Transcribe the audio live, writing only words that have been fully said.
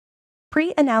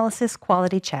Pre-analysis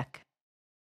quality check.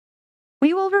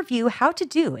 We will review how to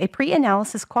do a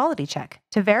pre-analysis quality check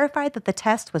to verify that the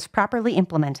test was properly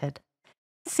implemented.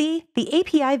 See the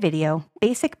API video,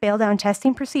 Basic Baildown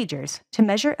Testing Procedures to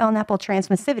measure LNAPL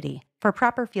transmissivity for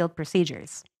proper field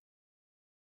procedures.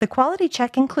 The quality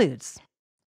check includes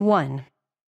 1.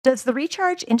 Does the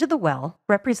recharge into the well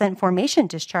represent formation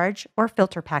discharge or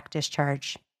Filterpack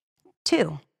discharge?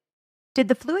 2. Did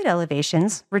the fluid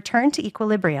elevations return to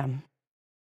equilibrium?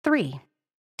 3.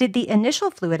 Did the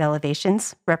initial fluid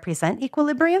elevations represent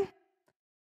equilibrium?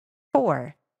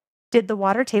 4. Did the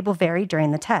water table vary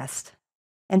during the test?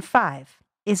 And 5.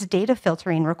 Is data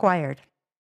filtering required?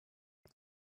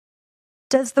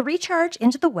 Does the recharge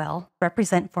into the well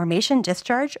represent formation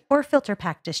discharge or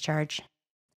Filterpack discharge?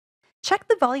 Check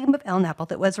the volume of LNAPL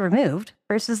that was removed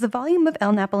versus the volume of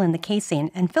LNAPL in the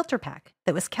casing and Filterpack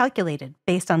that was calculated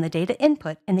based on the data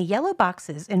input in the yellow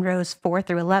boxes in rows 4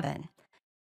 through 11.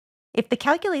 If the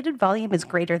calculated volume is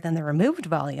greater than the removed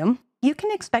volume, you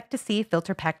can expect to see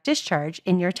Filterpack discharge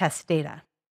in your test data.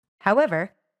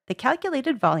 However, the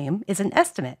calculated volume is an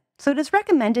estimate, so it is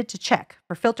recommended to check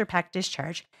for Filterpack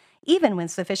discharge even when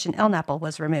sufficient LNAPL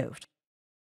was removed.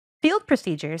 Field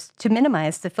procedures to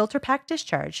minimize the Filterpack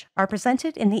discharge are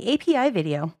presented in the API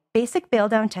video, Basic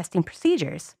Baildown Testing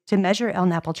Procedures to measure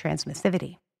LNAPL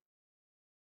transmissivity.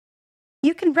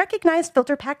 You can recognize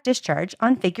Filterpack discharge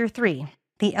on Figure 3,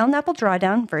 the LNAPL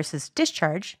drawdown versus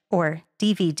discharge, or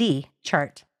DVD,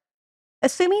 chart.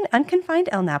 Assuming unconfined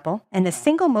LNAPL and a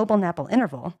single mobile NAPL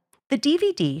interval, the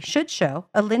DVD should show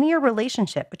a linear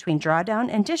relationship between drawdown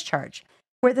and discharge,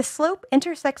 where the slope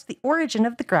intersects the origin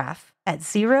of the graph at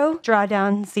 0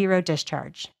 drawdown, 0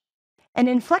 discharge. An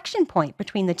inflection point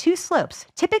between the two slopes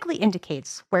typically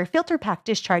indicates where Filterpack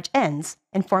discharge ends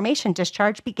and formation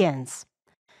discharge begins.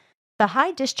 The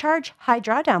high discharge, high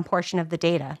drawdown portion of the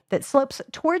data that slopes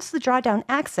towards the drawdown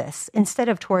axis instead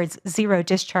of towards 0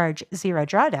 discharge, 0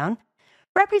 drawdown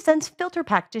represents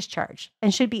Filterpack discharge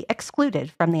and should be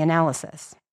excluded from the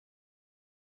analysis.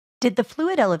 Did the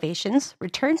fluid elevations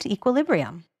return to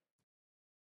equilibrium?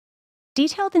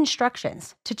 Detailed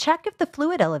instructions to check if the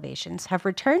fluid elevations have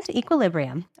returned to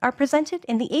equilibrium are presented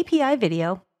in the API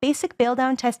video, Basic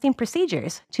Baildown Testing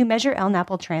Procedures to measure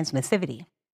LNAPL transmissivity.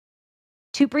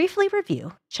 To briefly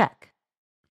review, check.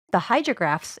 The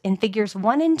hydrographs in Figures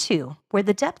 1 and 2, where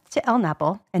the depth to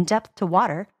LNAPL and depth to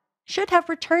water should have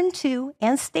returned to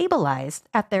and stabilized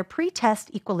at their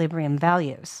pre-test equilibrium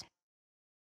values.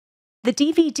 The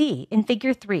DVD in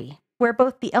Figure 3, where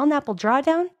both the LNAPL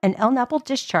drawdown and LNAPL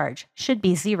discharge should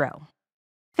be 0.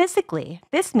 Physically,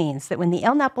 this means that when the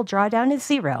LNAPL drawdown is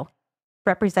 0,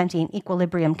 representing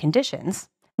equilibrium conditions,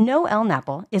 no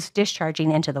LNAPL is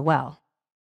discharging into the well.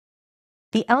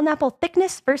 The LNAPL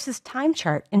thickness versus time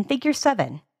chart in Figure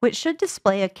 7, which should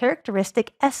display a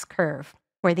characteristic S-curve,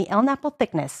 where the LNAPL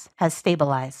thickness has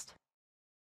stabilized.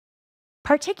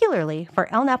 Particularly for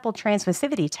LNAPL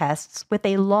transmissivity tests with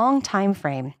a long time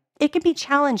frame, it can be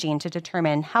challenging to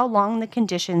determine how long the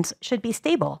conditions should be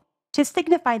stable to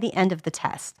signify the end of the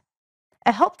test.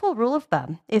 A helpful rule of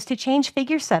thumb is to change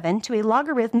Figure 7 to a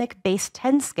logarithmic base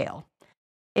 10 scale.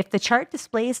 If the chart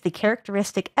displays the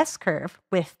characteristic S-curve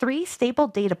with 3 stable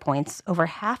data points over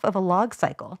half of a log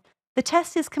cycle, the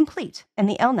test is complete and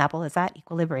the LNAPL is at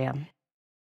equilibrium.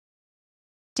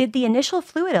 Did the initial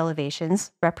fluid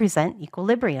elevations represent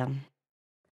equilibrium?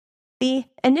 The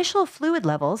initial fluid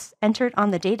levels entered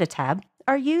on the Data tab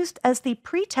are used as the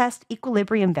pre-test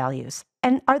equilibrium values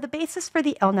and are the basis for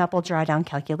the LNAPL drawdown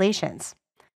calculations.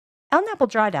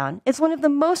 LNAPL drawdown is one of the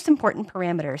most important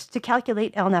parameters to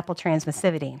calculate LNAPL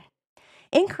transmissivity.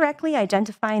 Incorrectly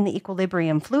identifying the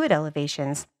equilibrium fluid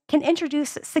elevations can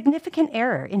introduce significant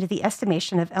error into the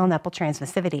estimation of LNAPL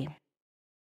transmissivity.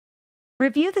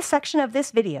 Review the section of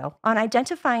this video on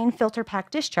identifying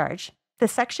Filterpack discharge, the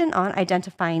section on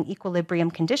identifying equilibrium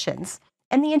conditions,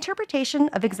 and the interpretation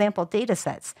of example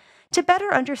datasets to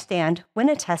better understand when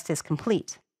a test is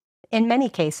complete. In many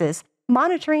cases,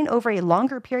 monitoring over a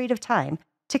longer period of time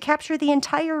to capture the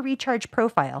entire recharge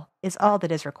profile is all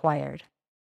that is required.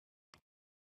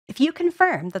 If you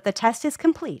confirm that the test is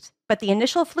complete, but the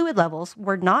initial fluid levels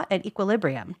were not at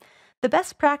equilibrium, the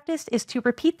best practice is to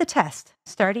repeat the test,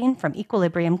 starting from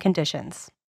equilibrium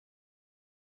conditions.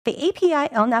 The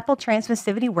API LNAPL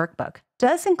Transmissivity Workbook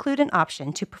does include an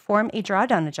option to perform a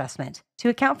drawdown adjustment to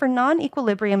account for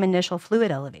non-equilibrium initial fluid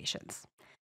elevations.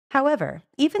 However,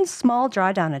 even small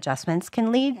drawdown adjustments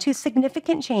can lead to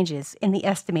significant changes in the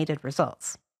estimated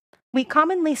results. We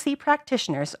commonly see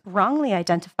practitioners wrongly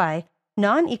identify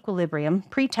non-equilibrium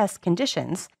pre-test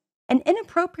conditions and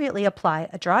inappropriately apply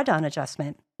a drawdown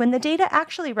adjustment when the data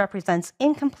actually represents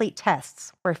incomplete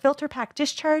tests where Filterpack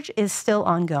discharge is still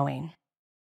ongoing.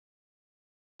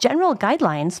 General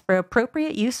guidelines for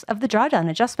appropriate use of the drawdown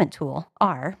adjustment tool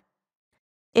are: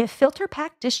 if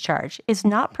Filterpack discharge is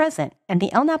not present and the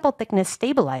LNAPL thickness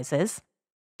stabilizes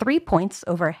 3 points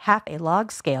over half a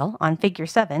log scale on Figure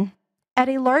 7 at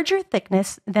a larger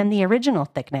thickness than the original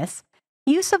thickness,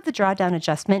 use of the drawdown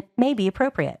adjustment may be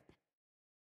appropriate.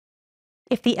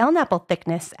 If the LNAPL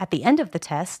thickness at the end of the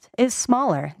test is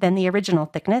smaller than the original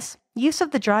thickness, use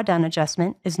of the drawdown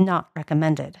adjustment is not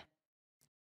recommended.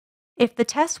 If the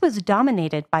test was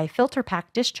dominated by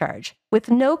Filterpack discharge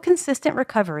with no consistent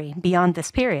recovery beyond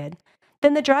this period,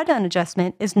 then the drawdown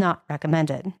adjustment is not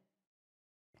recommended.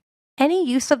 Any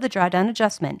use of the drawdown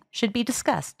adjustment should be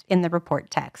discussed in the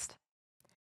report text.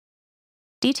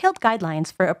 Detailed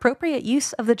guidelines for appropriate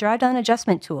use of the drawdown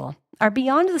adjustment tool are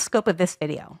beyond the scope of this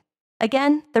video.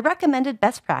 Again, the recommended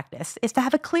best practice is to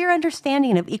have a clear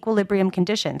understanding of equilibrium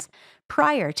conditions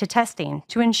prior to testing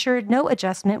to ensure no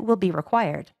adjustment will be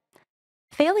required.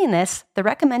 Failing this, the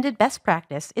recommended best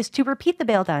practice is to repeat the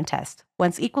Baildown test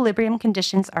once equilibrium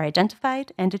conditions are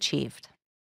identified and achieved.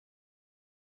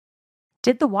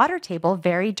 Did the water table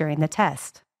vary during the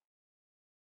test?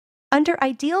 Under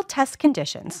ideal test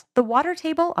conditions, the water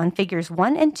table on Figures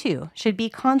 1 and 2 should be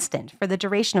constant for the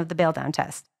duration of the Baildown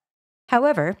test.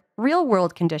 However,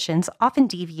 real-world conditions often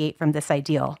deviate from this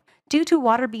ideal due to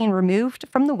water being removed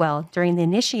from the well during the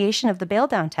initiation of the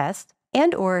Baildown test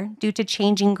and/or due to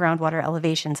changing groundwater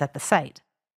elevations at the site.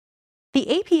 The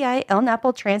API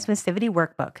LNAPL Transmissivity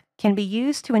Workbook can be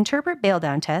used to interpret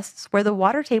Baildown tests where the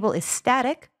water table is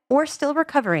static or still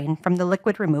recovering from the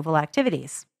liquid removal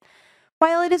activities.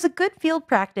 While it is a good field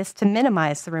practice to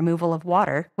minimize the removal of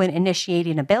water when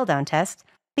initiating a Baildown test,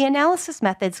 the analysis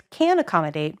methods can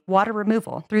accommodate water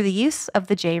removal through the use of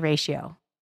the J ratio.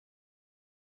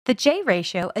 The J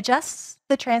ratio adjusts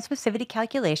the transmissivity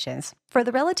calculations for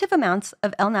the relative amounts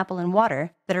of LNAPL in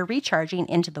water that are recharging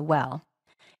into the well.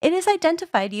 It is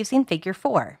identified using Figure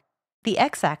 4. The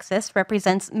x-axis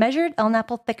represents measured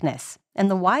LNAPL thickness, and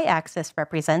the y-axis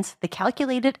represents the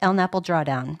calculated LNAPL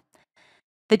drawdown.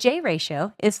 The J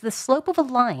ratio is the slope of a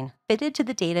line fitted to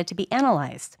the data to be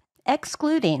analyzed,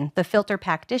 excluding the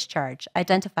Filterpack discharge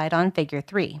identified on Figure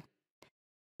 3.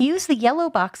 Use the yellow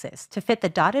boxes to fit the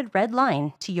dotted red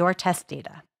line to your test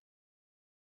data.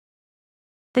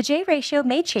 The J ratio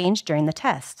may change during the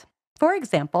test. For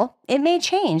example, it may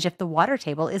change if the water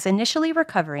table is initially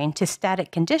recovering to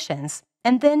static conditions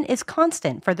and then is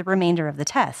constant for the remainder of the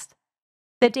test.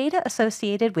 The data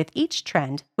associated with each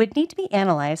trend would need to be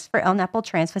analyzed for LNAPL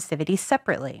transmissivity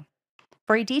separately.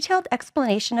 For a detailed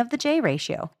explanation of the J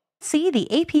ratio, see the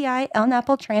API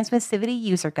LNAPL Transmissivity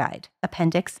User Guide,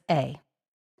 Appendix A.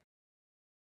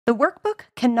 The workbook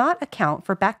cannot account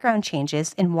for background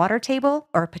changes in water table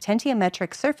or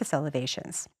potentiometric surface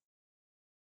elevations.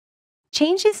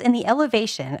 Changes in the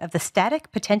elevation of the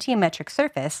static potentiometric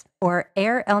surface, or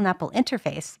air LNAPL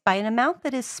interface, by an amount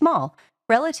that is small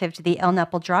relative to the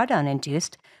LNAPL drawdown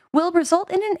induced will result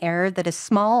in an error that is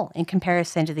small in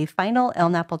comparison to the final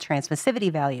LNAPL transmissivity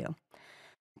value.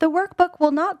 The workbook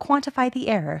will not quantify the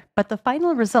error, but the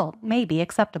final result may be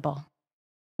acceptable.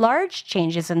 Large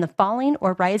changes in the falling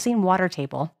or rising water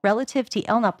table relative to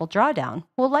LNAPL drawdown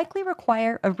will likely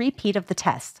require a repeat of the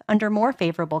test under more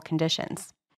favorable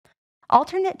conditions.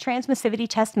 Alternate transmissivity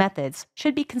test methods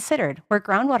should be considered where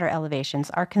groundwater elevations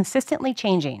are consistently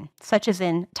changing, such as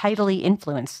in tidally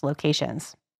influenced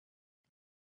locations.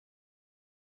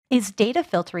 Is data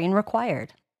filtering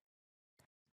required?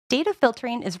 Data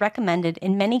filtering is recommended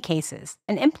in many cases,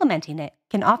 and implementing it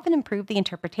can often improve the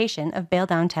interpretation of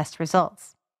Baildown test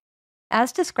results.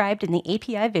 As described in the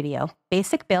API video,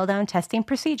 Basic Baildown Testing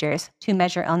Procedures to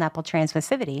Measure LNAPL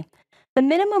Transmissivity, the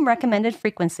minimum recommended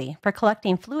frequency for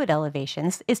collecting fluid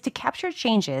elevations is to capture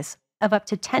changes of up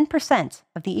to 10%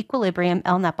 of the equilibrium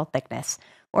LNAPL thickness,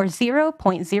 or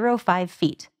 0.05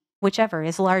 feet, whichever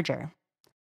is larger.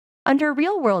 Under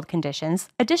real-world conditions,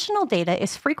 additional data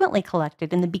is frequently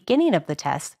collected in the beginning of the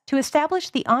test to establish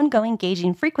the ongoing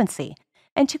gauging frequency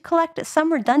and to collect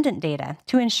some redundant data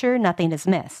to ensure nothing is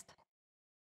missed.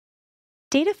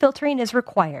 Data filtering is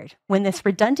required when this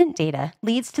redundant data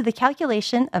leads to the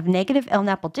calculation of negative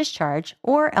LNAPL discharge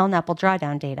or LNAPL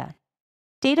drawdown data.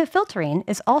 Data filtering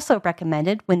is also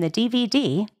recommended when the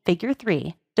DVD, Figure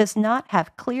 3, does not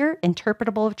have clear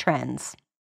interpretable trends.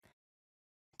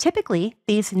 Typically,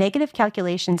 these negative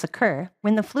calculations occur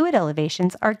when the fluid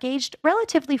elevations are gauged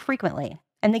relatively frequently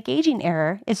and the gauging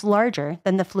error is larger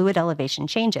than the fluid elevation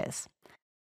changes.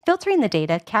 Filtering the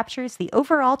data captures the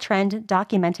overall trend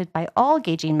documented by all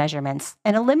gauging measurements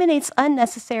and eliminates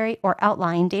unnecessary or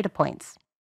outlying data points.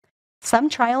 Some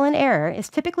trial and error is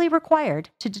typically required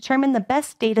to determine the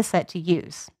best data set to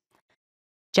use.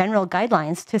 General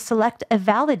guidelines to select a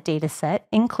valid data set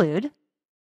include: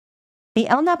 the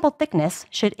LNAPL thickness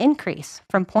should increase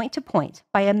from point to point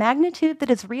by a magnitude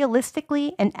that is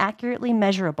realistically and accurately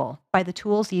measurable by the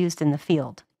tools used in the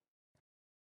field.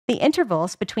 The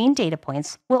intervals between data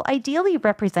points will ideally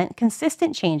represent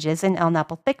consistent changes in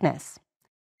LNAPL thickness.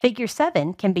 Figure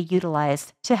 7 can be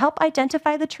utilized to help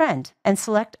identify the trend and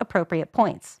select appropriate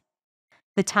points.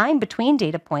 The time between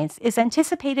data points is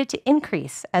anticipated to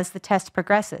increase as the test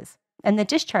progresses, and the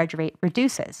discharge rate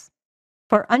reduces.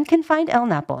 For unconfined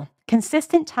LNAPL,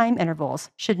 consistent time intervals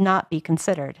should not be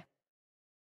considered.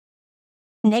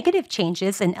 Negative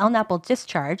changes in LNAPL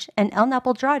discharge and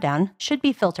LNAPL drawdown should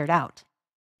be filtered out.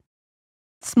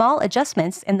 Small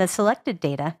adjustments in the selected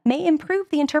data may improve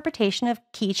the interpretation of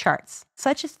key charts,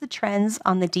 such as the trends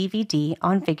on the DVD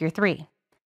on Figure 3.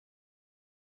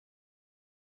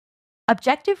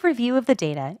 Objective review of the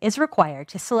data is required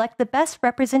to select the best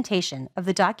representation of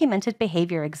the documented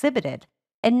behavior exhibited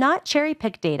and not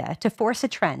cherry-pick data to force a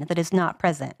trend that is not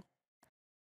present.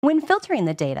 When filtering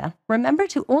the data, remember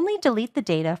to only delete the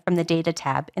data from the Data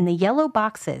tab in the yellow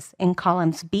boxes in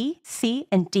columns B, C,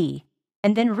 and D,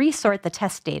 and then resort the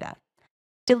test data.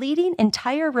 Deleting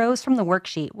entire rows from the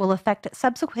worksheet will affect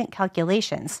subsequent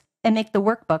calculations and make the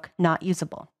workbook not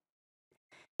usable.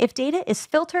 If data is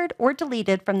filtered or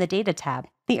deleted from the Data tab,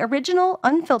 the original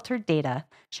unfiltered data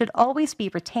should always be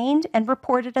retained and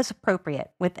reported as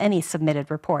appropriate with any submitted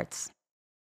reports.